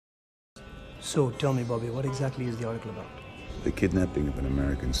So, tell me, Bobby, what exactly is the article about? The kidnapping of an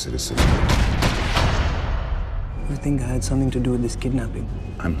American citizen. You think I had something to do with this kidnapping?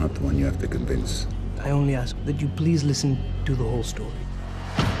 I'm not the one you have to convince. I only ask that you please listen to the whole story.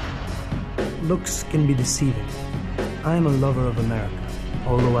 Looks can be deceiving. I am a lover of America,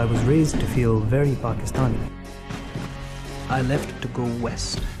 although I was raised to feel very Pakistani. I left to go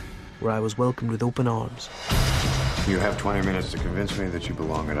west, where I was welcomed with open arms. You have 20 minutes to convince me that you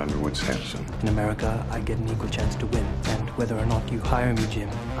belong at Underwood-Sampson. In America, I get an equal chance to win, and whether or not you hire me, Jim,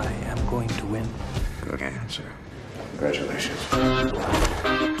 I am going to win. Good answer. Congratulations.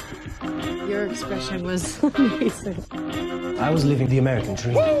 Your expression was amazing. I was living the American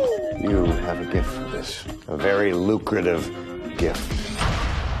dream. You have a gift for this. A very lucrative gift.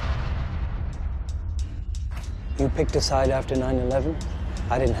 You picked a side after 9/11?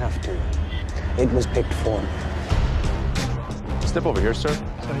 I didn't have to. It was picked for me. Step over here, sir.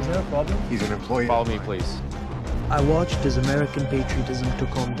 So is there a problem? He's an employee. Follow me, please. I watched as American patriotism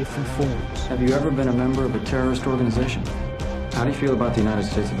took on different forms. Have you ever been a member of a terrorist organization? How do you feel about the United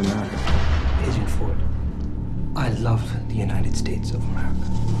States of America? Agent Ford, I love the United States of America.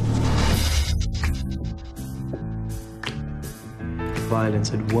 Violence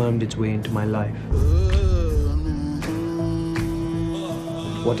had wormed its way into my life.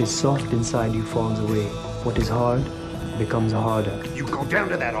 What is soft inside you falls away. What is hard becomes harder. You go down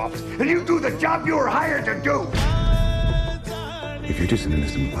to that office and you do the job you were hired to do. If you're just an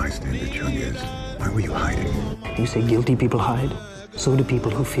innocent bystander, Chungus, why were you hiding? You say guilty people hide, so do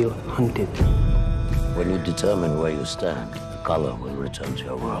people who feel hunted. When you determine where you stand, color will return to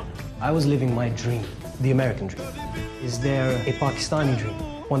your world. I was living my dream, the American dream. Is there a Pakistani dream,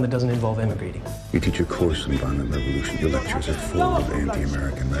 one that doesn't involve emigrating? You teach a course on violent revolution. Your lectures are full of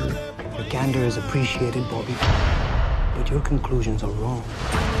anti-American rhetoric. Your candor is appreciated, Bobby, but your conclusions are wrong.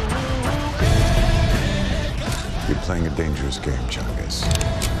 You're playing a dangerous game, Chungus.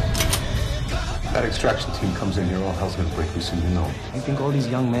 That extraction team comes in here, all hell's gonna break loose, and you know. You think all these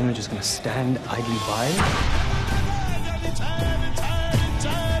young men are just gonna stand idly by?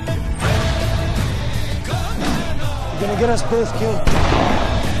 You're gonna get us both killed.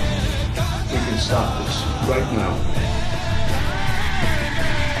 We can stop this right now.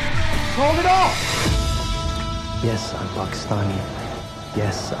 Hold it off! Yes, I'm Pakistani.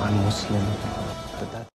 Yes, I'm Muslim. But that